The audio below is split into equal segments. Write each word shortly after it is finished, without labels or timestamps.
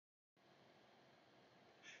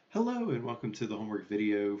Hello and welcome to the homework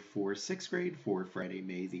video for 6th grade for Friday,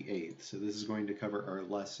 May the 8th. So this is going to cover our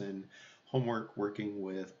lesson, homework working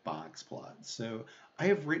with box plots. So I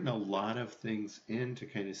have written a lot of things in to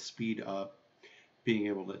kind of speed up being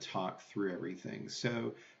able to talk through everything.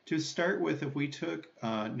 So to start with, if we took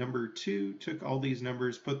number 2, took all these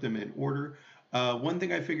numbers, put them in order, one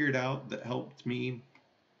thing I figured out that helped me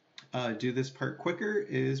do this part quicker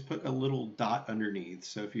is put a little dot underneath.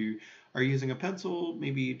 So if you are using a pencil,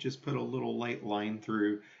 maybe just put a little light line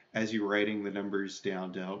through as you're writing the numbers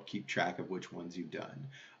down to help keep track of which ones you've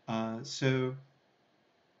done. So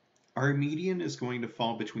our median is going to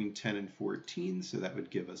fall between 10 and 14, so that would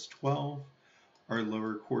give us 12. Our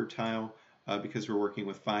lower quartile, because we're working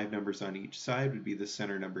with 5 numbers on each side, would be the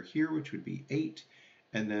center number here, which would be 8.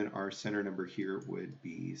 And then our center number here would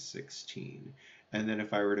be 16. And then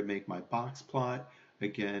if I were to make my box plot,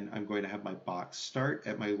 again, I'm going to have my box start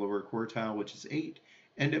at my lower quartile, which is 8,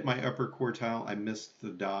 and at my upper quartile, I missed the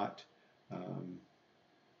dot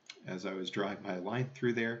as I was drawing my line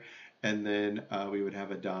through there. And then we would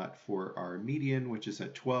have a dot for our median, which is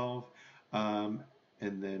at 12, and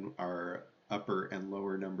then our upper and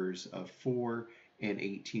lower numbers of 4 and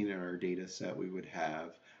 18 in our data set, we would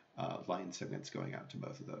have line segments going out to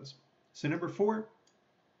both of those. So number 4,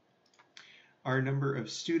 our number of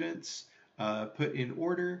students put in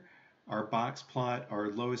order. Our box plot, our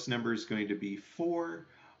lowest number is going to be 4.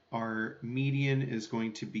 Our median is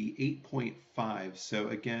going to be 8.5. So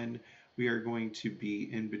again, we are going to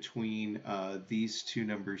be in between these two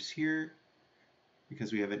numbers here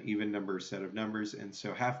because we have an even number set of numbers. And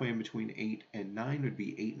so halfway in between 8 and 9 would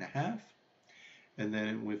be 8.5. And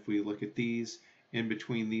then if we look at these, in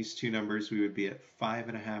between these two numbers, we would be at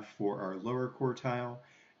 5.5 for our lower quartile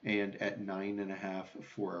and at 9.5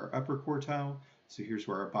 for our upper quartile. So here's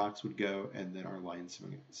where our box would go, and then our line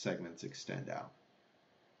segments extend out.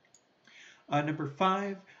 Number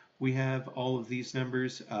 5, we have all of these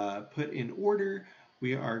numbers put in order.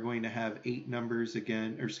 We are going to have 8 numbers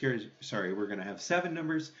again, or sorry, we're going to have 7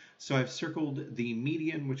 numbers. So I've circled the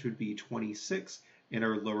median, which would be 26. In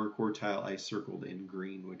our lower quartile, I circled in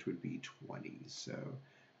green, which would be 20. So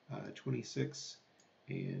 26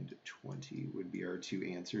 and 20 would be our two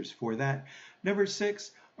answers for that. Number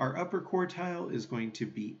 6, our upper quartile is going to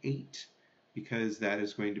be 8 because that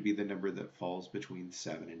is going to be the number that falls between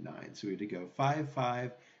 7 and 9. So we had to go 5,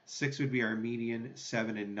 5, 6 would be our median,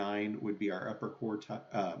 7 and 9 would be our upper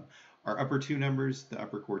quartile. Our upper two numbers, the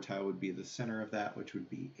upper quartile would be the center of that, which would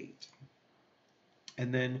be 8.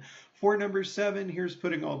 And then for number 7, here's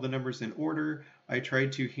putting all the numbers in order. I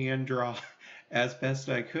tried to hand draw as best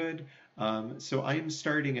I could. So I'm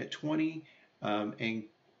starting at 20 and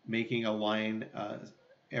making a line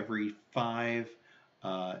every 5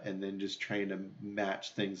 and then just trying to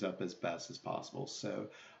match things up as best as possible. So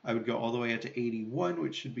I would go all the way up to 81,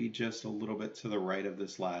 which should be just a little bit to the right of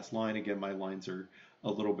this last line. Again, my lines are a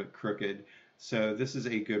little bit crooked. So this is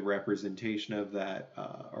a good representation of that.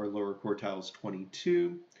 Our lower quartile is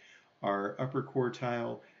 22. Our upper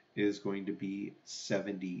quartile is going to be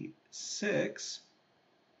 76.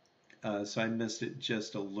 So I missed it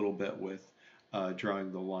just a little bit with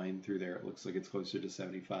drawing the line through there. It looks like it's closer to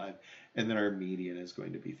 75. And then our median is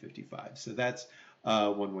going to be 55. So that's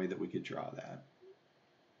one way that we could draw that.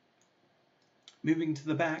 Moving to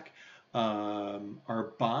the back,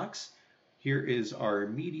 our box, here is our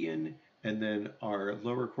median. And then our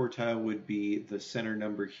lower quartile would be the center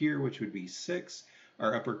number here, which would be 6.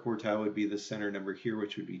 Our upper quartile would be the center number here,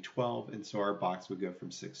 which would be 12. And so our box would go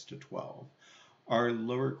from 6 to 12. Our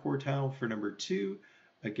lower quartile for number 2,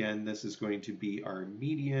 again, this is going to be our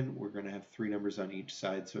median. We're going to have 3 numbers on each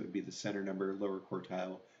side, so it would be the center number. Lower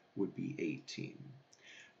quartile would be 18.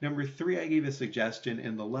 Number 3, I gave a suggestion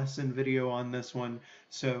in the lesson video on this one.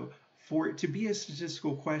 So for it to be a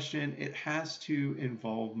statistical question, it has to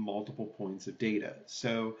involve multiple points of data.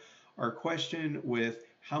 So our question with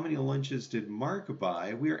how many lunches did Mark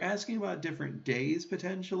buy, we are asking about different days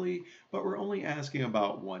potentially, but we're only asking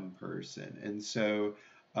about one person. And so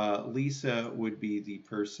Lisa would be the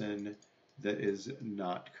person that is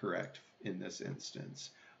not correct in this instance.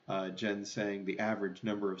 Jen saying the average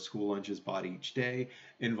number of school lunches bought each day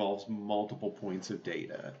involves multiple points of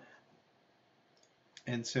data.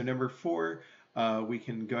 And so number 4, we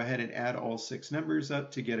can go ahead and add all 6 numbers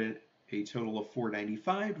up to get a total of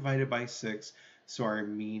 495 divided by 6. So our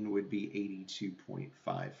mean would be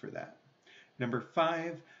 82.5 for that. Number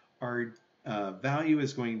 5, our value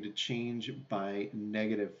is going to change by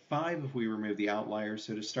 -5 if we remove the outlier.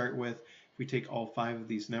 So to start with, if we take all 5 of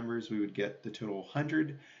these numbers, we would get the total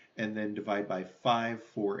 100 and then divide by 5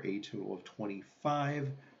 for a total of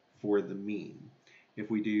 25 for the mean. If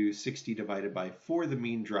we do 60 divided by 4, the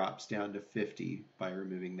mean drops down to 50 by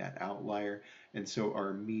removing that outlier. And so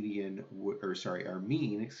our median, our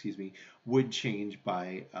mean, would change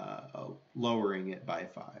by lowering it by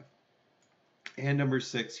 5. And number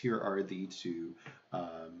 6, here are the two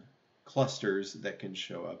clusters that can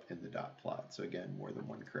show up in the dot plot. So again, more than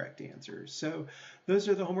one correct answer. So those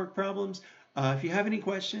are the homework problems. If you have any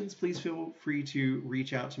questions, please feel free to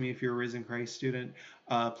reach out to me if you're a Risen Christ student.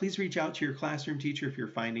 Please reach out to your classroom teacher if you're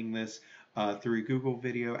finding this through a Google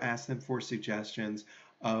video. Ask them for suggestions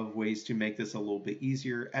of ways to make this a little bit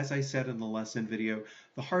easier. As I said in the lesson video,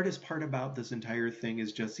 the hardest part about this entire thing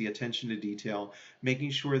is just the attention to detail,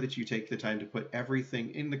 making sure that you take the time to put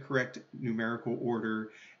everything in the correct numerical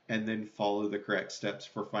order and then follow the correct steps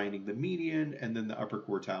for finding the median and then the upper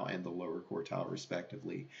quartile and the lower quartile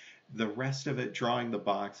respectively. The rest of it, drawing the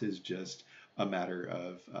box, is just a matter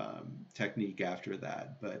of technique after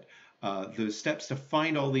that. But those steps to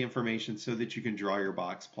find all the information so that you can draw your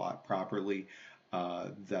box plot properly,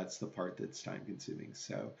 that's the part that's time consuming.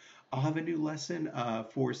 So I'll have a new lesson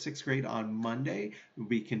for 6th grade on Monday. We'll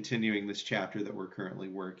be continuing this chapter that we're currently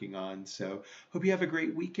working on. So hope you have a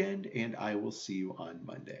great weekend, and I will see you on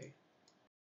Monday.